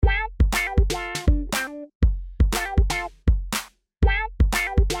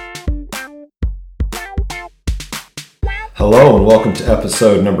Hello and welcome to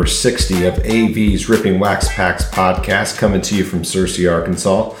episode number 60 of AV's Ripping Wax Packs podcast, coming to you from Searcy,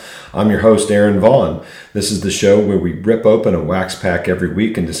 Arkansas. I'm your host, Aaron Vaughn. This is the show where we rip open a wax pack every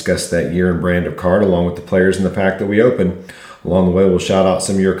week and discuss that year and brand of card along with the players in the pack that we open. Along the way, we'll shout out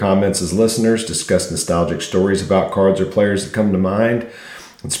some of your comments as listeners, discuss nostalgic stories about cards or players that come to mind,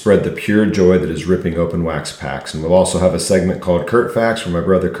 and spread the pure joy that is ripping open wax packs. And we'll also have a segment called Kurt Facts, where my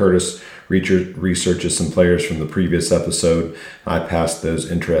brother Curtis researches some players from the previous episode. I pass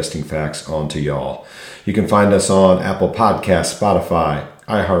those interesting facts on to y'all. You can find us on Apple Podcasts, Spotify,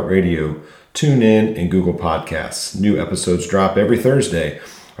 iHeartRadio, TuneIn, and Google Podcasts. New episodes drop every Thursday.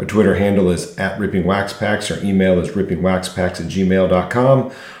 Our Twitter handle is @RippingWaxPacks. Our email is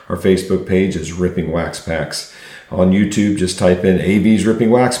rippingwaxpacks@gmail.com. Our Facebook page is Ripping Wax Packs. On YouTube, just type in AV's Ripping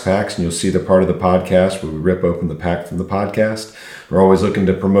Wax Packs, and you'll see the part of the podcast where we rip open the pack from the podcast. We're always looking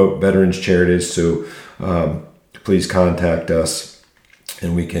to promote veterans charities, so please contact us,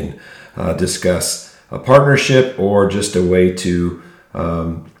 and we can discuss a partnership or just a way to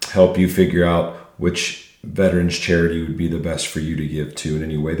help you figure out which veterans charity would be the best for you to give to in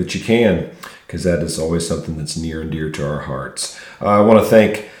any way that you can, because that is always something that's near and dear to our hearts. I want to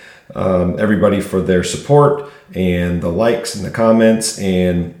thank everybody for their support and the likes and the comments,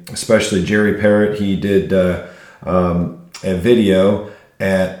 and especially Jerry Parrott. He did a video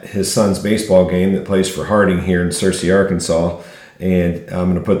at his son's baseball game that plays for Harding here in Searcy, Arkansas, and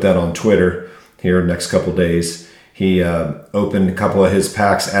I'm going to put that on Twitter here in the next couple days. He opened a couple of his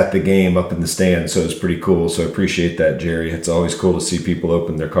packs at the game up in the stand, so it's pretty cool. So I appreciate that, Jerry. It's always cool to see people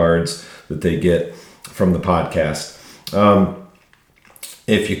open their cards that they get from the podcast.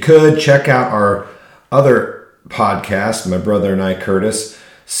 If you could, check out our other podcast, my brother and I, Curtis,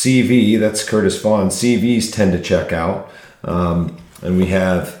 CV, that's Curtis Vaughn. CVs tend to check out. And we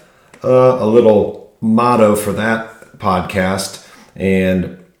have a little motto for that podcast,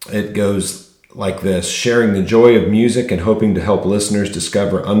 and it goes like this: sharing the joy of music and hoping to help listeners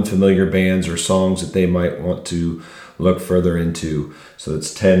discover unfamiliar bands or songs that they might want to look further into. So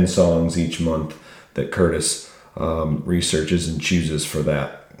it's 10 songs each month that Curtis researches and chooses for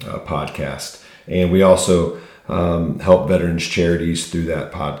that podcast. And we also help veterans charities through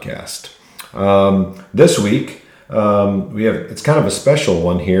that podcast. This week, it's kind of a special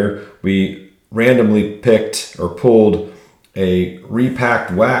one here. We randomly picked or pulled a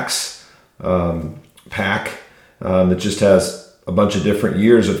repacked wax pack that just has a bunch of different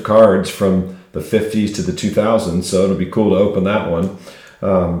years of cards from the 50s to the 2000s. So it'll be cool to open that one.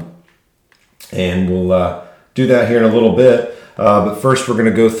 And we'll do that here in a little bit. But first, we're going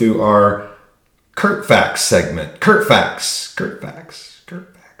to go through our Kurt Facts segment. Kurt Facts.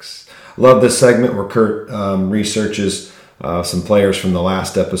 Love this segment where Kurt researches some players from the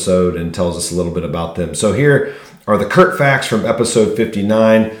last episode and tells us a little bit about them. So here are the Kurt Facts from episode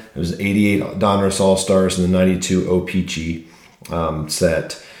 59. It was 88 Donruss All-Stars and the 92 O-Pee-Chee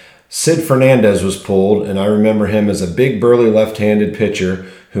set. Sid Fernandez was pulled, and I remember him as a big, burly left-handed pitcher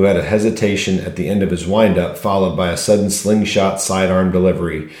who had a hesitation at the end of his windup, followed by a sudden slingshot sidearm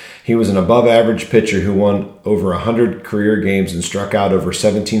delivery. He was an above-average pitcher who won over 100 career games and struck out over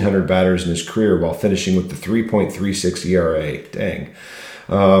 1,700 batters in his career while finishing with the 3.36 ERA. Dang.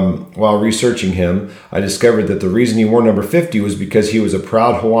 While researching him, I discovered that the reason he wore number 50 was because he was a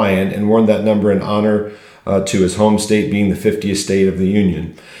proud Hawaiian and wore that number in honor to his home state being the 50th state of the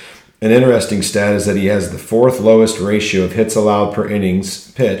Union. An interesting stat is that he has the fourth lowest ratio of hits allowed per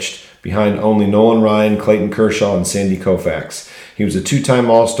innings pitched, behind only Nolan Ryan, Clayton Kershaw, and Sandy Koufax. He was a two-time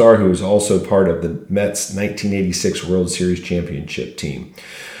All-Star who was also part of the Mets' 1986 World Series championship team.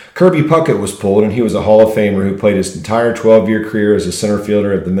 Kirby Puckett was pulled, and he was a Hall of Famer who played his entire 12-year career as a center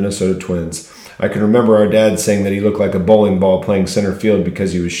fielder of the Minnesota Twins. I can remember our dad saying that he looked like a bowling ball playing center field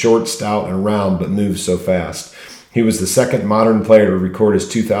because he was short, stout, and round but moved so fast. He was the second modern player to record his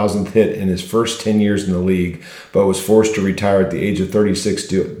 2,000th hit in his first 10 years in the league, but was forced to retire at the age of 36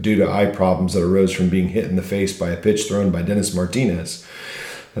 due to eye problems that arose from being hit in the face by a pitch thrown by Dennis Martinez.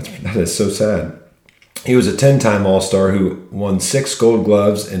 That is so sad. He was a 10-time All-Star who won 6 Gold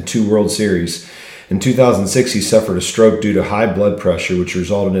Gloves and 2 World Series. In 2006, he suffered a stroke due to high blood pressure, which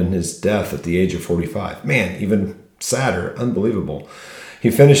resulted in his death at the age of 45. Man, even sadder. Unbelievable. He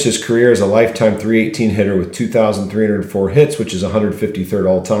finished his career as a lifetime .318 hitter with 2,304 hits, which is 153rd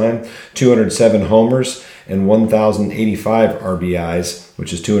all-time, 207 homers, and 1,085 RBIs,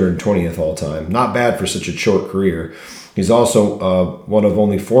 which is 220th all-time. Not bad for such a short career. He's also one of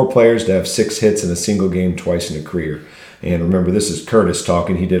only 4 players to have 6 hits in a single game twice in a career. And remember, this is Curtis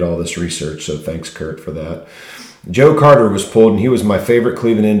talking. He did all this research, so thanks, Kurt, for that. Joe Carter was pulled, and he was my favorite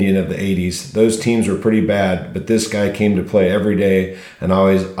Cleveland Indian of the 80s. Those teams were pretty bad, but this guy came to play every day, and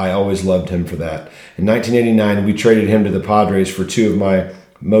I always loved him for that. In 1989, we traded him to the Padres for two of my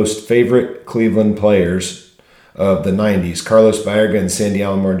most favorite Cleveland players of the 90s, Carlos Baerga and Sandy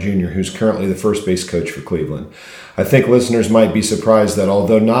Alomar Jr., who's currently the first base coach for Cleveland. I think listeners might be surprised that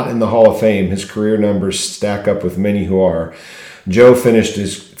although not in the Hall of Fame, his career numbers stack up with many who are. Joe finished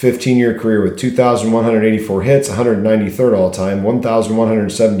his 15-year career with 2,184 hits, 193rd all-time,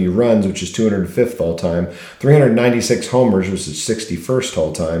 1,170 runs, which is 205th all-time, 396 homers, which is 61st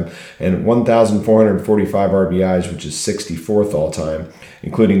all-time, and 1,445 RBIs, which is 64th all-time,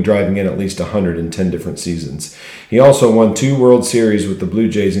 including driving in at least 110 different seasons. He also won 2 World Series with the Blue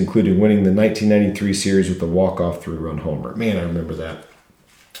Jays, including winning the 1993 series with a walk-off 3-run homer. Man, I remember that.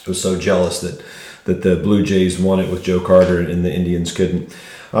 I was so jealous that the Blue Jays won it with Joe Carter and the Indians couldn't.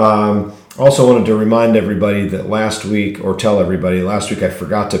 Also wanted to remind everybody that last week I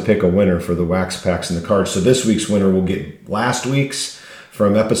forgot to pick a winner for the wax packs and the cards. So this week's winner will get last week's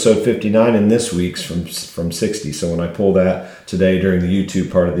from episode 59 and this week's from 60. So when I pull that today during the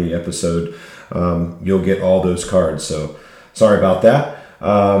YouTube part of the episode, you'll get all those cards. So sorry about that.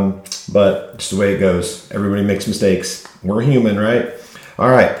 But just the way it goes. Everybody makes mistakes. We're human, right? All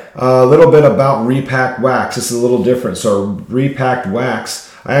right, a little bit about repacked wax. This is a little different. So repacked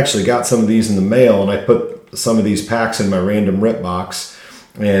wax, I actually got some of these in the mail, and I put some of these packs in my random rip box.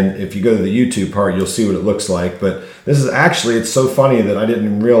 And if you go to the YouTube part, you'll see what it looks like. But this is actually, it's so funny that I didn't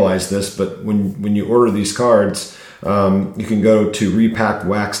even realize this, but when you order these cards, you can go to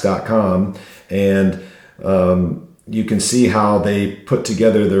repackedwax.com and you can see how they put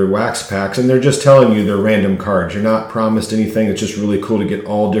together their wax packs, and they're just telling you they're random cards. You're not promised anything. It's just really cool to get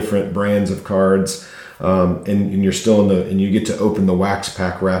all different brands of cards, and you're still and you get to open the wax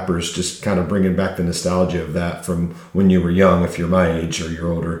pack wrappers, just kind of bringing back the nostalgia of that from when you were young, if you're my age or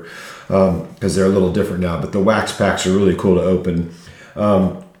you're older, because they're a little different now. But the wax packs are really cool to open.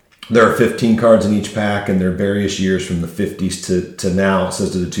 There are 15 cards in each pack, and they're various years from the 50s to now. It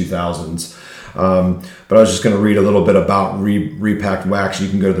says to the 2000s. But I was just going to read a little bit about Repacked Wax. You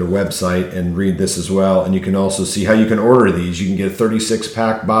can go to their website and read this as well. And you can also see how you can order these. You can get a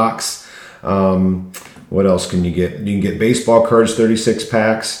 36-pack box. What else can you get? You can get baseball cards, 36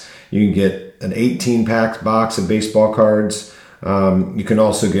 packs. You can get an 18-pack box of baseball cards. You can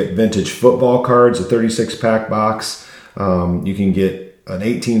also get vintage football cards, a 36-pack box. You can get an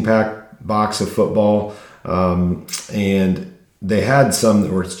 18-pack box of football. And they had some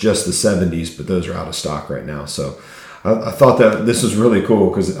that were just the 70s, but those are out of stock right now. So I thought that this was really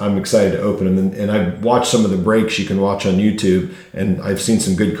cool because I'm excited to open them. And I've watched some of the breaks you can watch on YouTube, and I've seen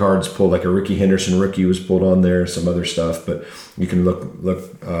some good cards pulled, like a Ricky Henderson rookie was pulled on there, some other stuff. But you can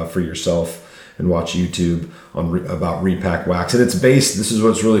look for yourself and watch YouTube about Repack Wax. And it's based, this is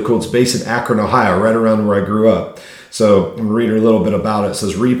what's really cool, it's based in Akron, Ohio, right around where I grew up. So I'm going to read a little bit about it. It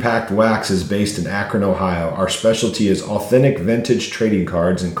says, Repacked Wax is based in Akron, Ohio. Our specialty is authentic vintage trading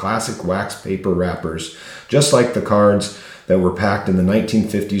cards and classic wax paper wrappers, just like the cards that were packed in the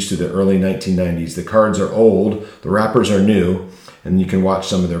 1950s to the early 1990s. The cards are old, the wrappers are new, and you can watch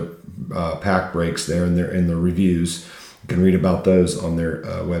some of their pack breaks there in their reviews. You can read about those on their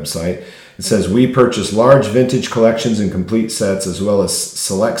website. It says, we purchase large vintage collections and complete sets, as well as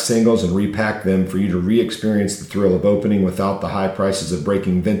select singles, and repack them for you to re-experience the thrill of opening without the high prices of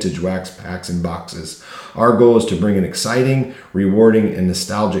breaking vintage wax packs and boxes. Our goal is to bring an exciting, rewarding, and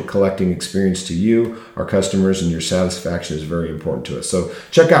nostalgic collecting experience to you, our customers, and your satisfaction is very important to us. So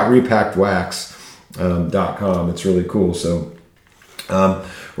check out repackedwax.com. It's really cool. So we're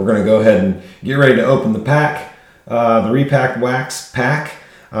going to go ahead and get ready to open the pack, the Repacked Wax pack.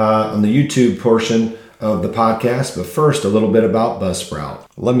 On the YouTube portion of the podcast. But first, a little bit about Buzzsprout.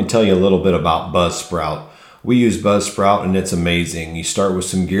 Let me tell you a little bit about Buzzsprout. We use Buzzsprout and it's amazing. You start with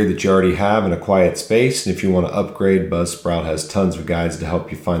some gear that you already have in a quiet space, and if you want to upgrade, Buzzsprout has tons of guides to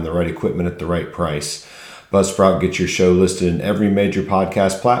help you find the right equipment at the right price. Buzzsprout gets your show listed in every major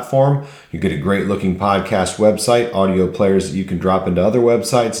podcast platform. You get a great looking podcast website, audio players that you can drop into other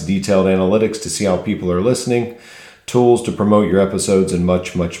websites, detailed analytics to see how people are listening, tools to promote your episodes, and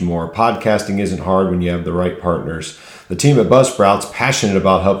much, much more. Podcasting isn't hard when you have the right partners. The team at Buzzsprout's passionate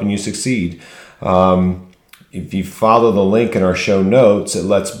about helping you succeed. If you follow the link in our show notes, it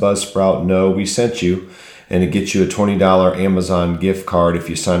lets Buzzsprout know we sent you, and it gets you a $20 Amazon gift card if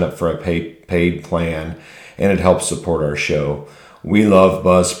you sign up for a paid plan, and it helps support our show. We love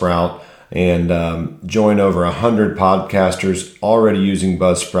Buzzsprout, and join over 100 podcasters already using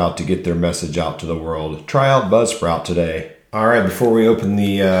Buzzsprout to get their message out to the world. Try out Buzzsprout today. All right, before we open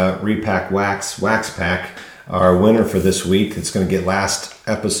the Repack Wax pack, our winner for this week. It's going to get last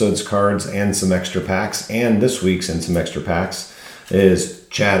episode's cards and some extra packs, and this week's and some extra packs, is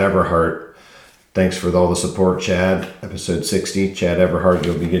Chad Everhart. Thanks for all the support, Chad. Episode 60, Chad Everhart,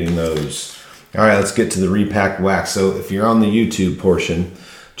 you'll be getting those. All right, let's get to the repacked wax. So if you're on the YouTube portion,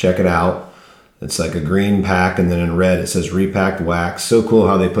 check it out. It's like a green pack, and then in red it says repacked wax. So cool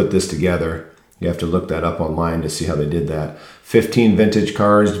how they put this together. You have to look that up online to see how they did that. 15 vintage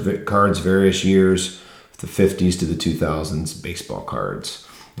cards, various years, the 50s to the 2000s, baseball cards.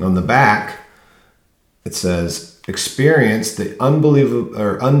 On the back, it says, experience the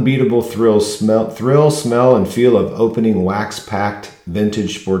unbeatable thrill, smell, and feel of opening wax-packed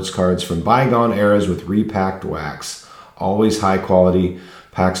vintage sports cards from bygone eras with repacked wax. Always high quality.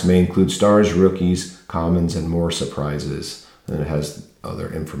 Packs may include stars, rookies, commons, and more surprises. And it has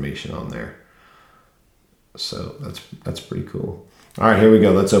other information on there. So that's pretty cool. All right, here we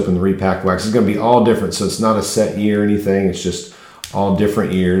go. Let's open the repacked wax. It's going to be all different, so it's not a set year or anything. It's just all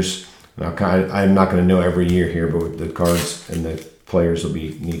different years. Now, I'm not going to know every year here, but the cards and the players will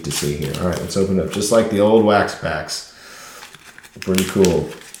be neat to see here. All right, let's open it up. Just like the old wax packs. Pretty cool.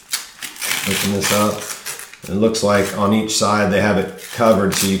 Open this up. It looks like on each side they have it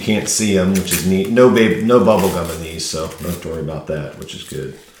covered so you can't see them, which is neat. No bubble gum in these, so don't have to worry about that, which is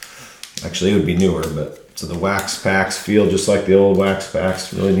good. Actually, it would be newer, but so the wax packs feel just like the old wax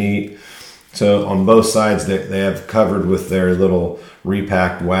packs. Really neat. So on both sides, they have covered with their little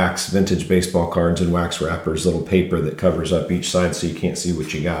repacked wax vintage baseball cards and wax wrappers, little paper that covers up each side so you can't see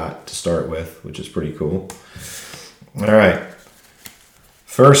what you got to start with, which is pretty cool. All right.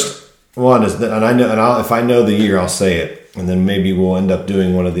 First one is, if I know the year, I'll say it, and then maybe we'll end up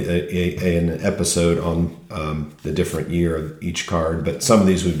doing one of an episode on the different year of each card. But some of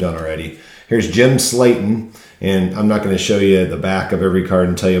these we've done already. Here's Jim Slayton, and I'm not going to show you the back of every card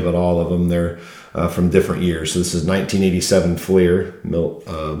and tell you about all of them. They're from different years. So this is 1987 Fleer,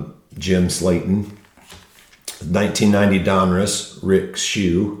 Jim Slayton. 1990 Donruss, Rick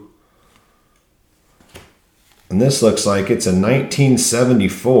Shue. And this looks like it's a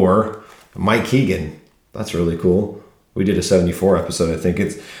 1974 Mike Hegan. That's really cool. We did a 74 episode, I think.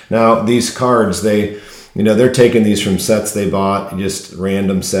 Now these cards, they're taking these from sets they bought, just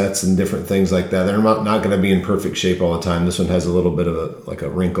random sets and different things like that. They're not going to be in perfect shape all the time. This one has a little bit of a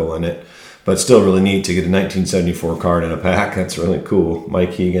wrinkle in it, but still really neat to get a 1974 card in a pack. That's really cool.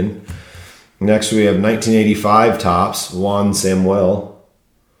 Mike Hegan. Next we have 1985 Topps, Juan Samuel.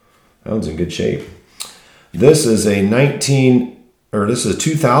 That one's in good shape. This is a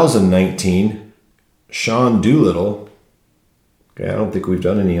 2019 Sean Doolittle. Okay, I don't think we've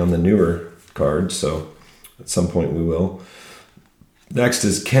done any on the newer cards, so at some point we will. Next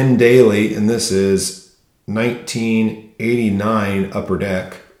is Ken Daly, and this is 1989 Upper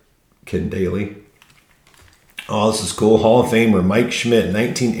Deck. Ken Daly. Oh, this is cool. Hall of Famer Mike Schmidt,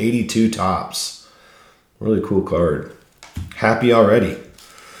 1982 Topps. Really cool card. Happy already.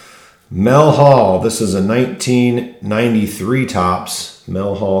 Mel Hall. This is a 1993 Topps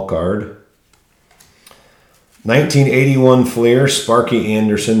Mel Hall card. 1981 Fleer Sparky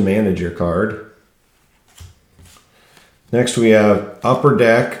Anderson manager card. Next we have Upper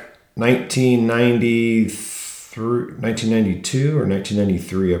Deck 1992 or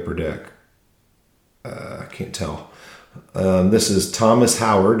 1993 Upper Deck. I can't tell. This is Thomas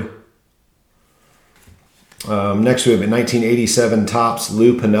Howard. Next we have a 1987 Topps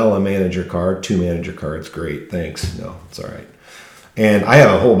Lou Piniella manager card. 2 manager cards. Great. Thanks. No, it's all right. And I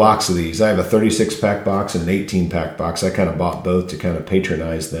have a whole box of these. I have a 36-pack box and an 18-pack box. I kind of bought both to kind of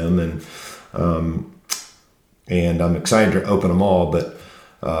patronize them, and I'm excited to open them all, but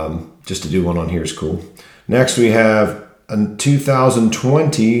just to do one on here is cool. Next, we have a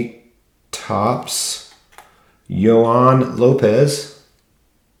 2020 Topps Yohan Lopez.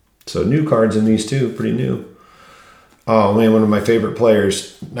 So new cards in these too, pretty new. Oh man, one of my favorite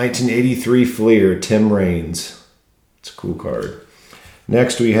players, 1983 Fleer, Tim Raines. It's a cool card.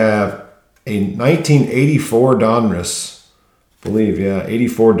 Next we have a 1984 Donruss,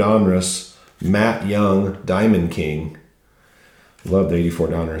 84 Donruss, Matt Young, Diamond King. Love the 84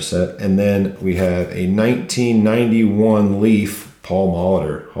 Donruss set. And then we have a 1991 Leaf, Paul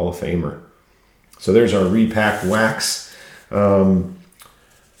Molitor, Hall of Famer. So there's our repacked wax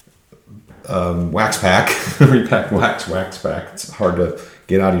wax pack. Repacked wax pack. It's hard to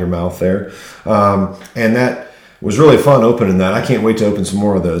get out of your mouth there. And that was really fun opening that. I can't wait to open some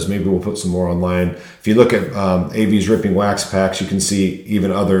more of those. Maybe we'll put some more online. If you look at AB's Ripping Wax Packs, you can see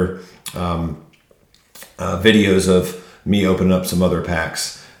even other videos of me opening up some other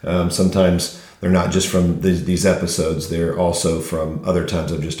packs. Sometimes they're not just from these episodes. They're also from other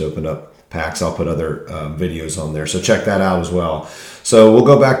times I've just opened up packs. I'll put other videos on there. So check that out as well. So we'll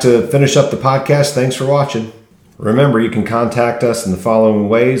go back to finish up the podcast. Thanks for watching. Remember, you can contact us in the following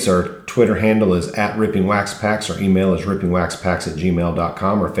ways. Our Twitter handle is @RippingWaxPacks. Our email is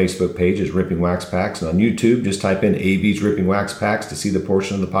rippingwaxpacks@gmail.com. Our Facebook page is Ripping Wax Packs. And on YouTube, just type in AV's Ripping Wax Packs to see the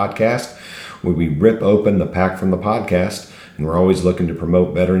portion of the podcast where we rip open the pack from the podcast. And we're always looking to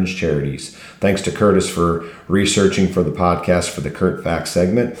promote veterans charities. Thanks to Curtis for researching for the podcast for the Curt Facts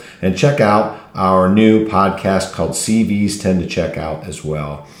segment. And check out our new podcast called CVs Tend to Check Out as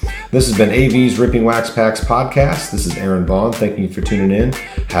well. This has been AV's Ripping Wax Packs podcast. This is Aaron Vaughn. Thank you for tuning in.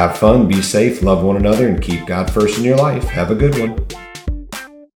 Have fun, be safe, love one another, and keep God first in your life. Have a good one.